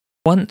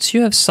Once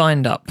you have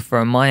signed up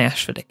for a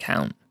MyAshford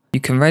account, you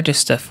can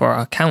register for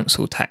our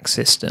council tax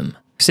system,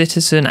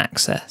 Citizen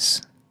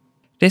Access.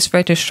 This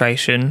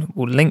registration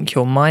will link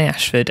your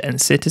MyAshford and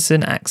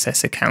Citizen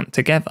Access account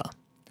together,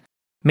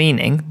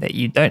 meaning that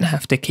you don't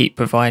have to keep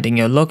providing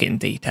your login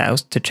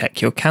details to check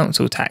your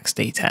council tax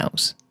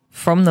details.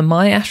 From the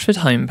MyAshford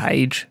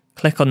homepage,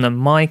 click on the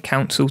My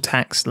Council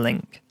Tax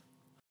link.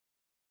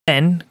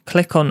 Then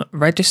click on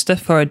Register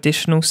for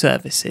Additional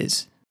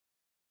Services.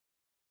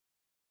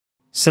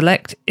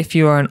 Select if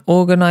you are an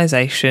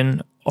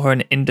organisation or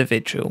an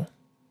individual.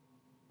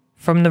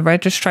 From the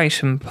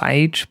registration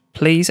page,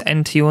 please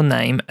enter your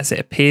name as it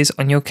appears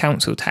on your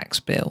council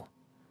tax bill.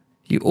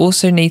 You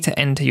also need to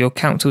enter your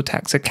council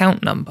tax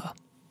account number.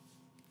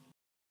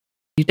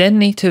 You then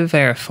need to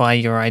verify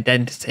your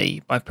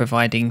identity by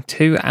providing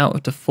 2 out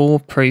of the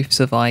 4 proofs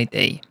of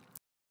ID.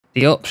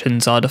 The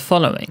options are the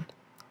following.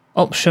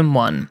 Option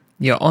 1,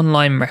 your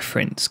online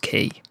reference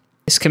key.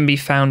 This can be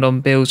found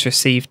on bills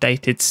received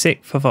dated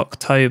 6th of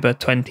October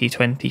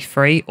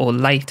 2023 or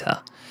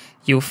later.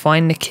 You'll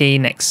find the key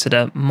next to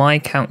the My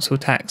Council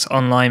Tax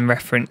online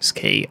reference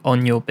key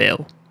on your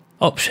bill.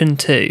 Option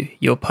 2,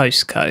 your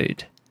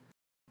postcode.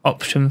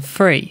 Option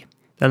 3,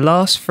 the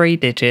last 3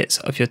 digits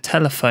of your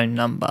telephone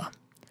number.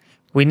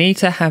 We need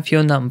to have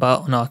your number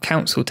on our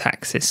council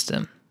tax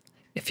system.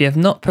 If you have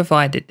not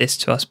provided this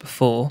to us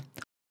before,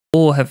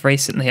 or have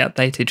recently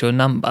updated your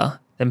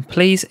number, then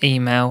please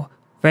email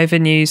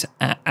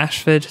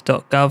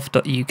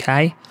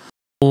revenues@ashford.gov.uk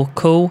or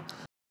call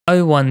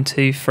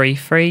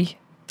 01233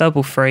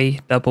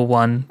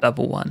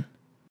 331111.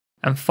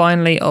 And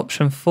finally,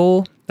 option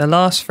 4, the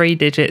last 3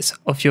 digits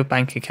of your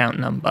bank account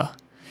number.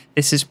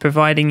 This is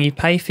providing you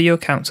pay for your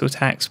council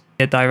tax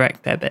via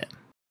direct debit.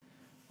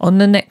 On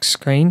the next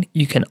screen,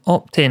 you can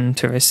opt in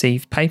to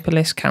receive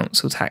paperless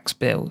council tax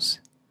bills.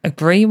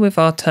 Agree with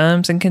our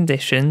terms and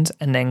conditions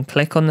and then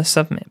click on the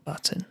Submit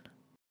button.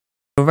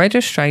 Your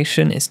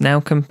registration is now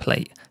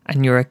complete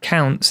and your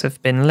accounts have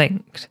been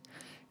linked.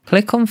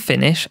 Click on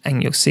Finish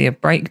and you'll see a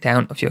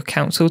breakdown of your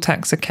council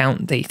tax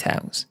account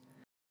details.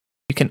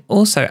 You can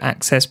also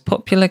access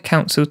popular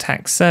council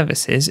tax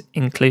services,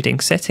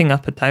 including setting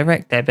up a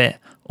direct debit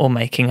or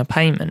making a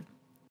payment.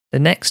 The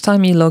next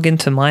time you log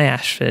into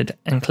MyAshford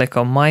and click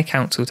on My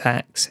Council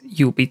Tax,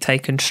 you'll be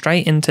taken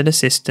straight into the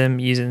system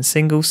using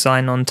single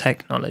sign-on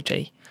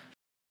technology.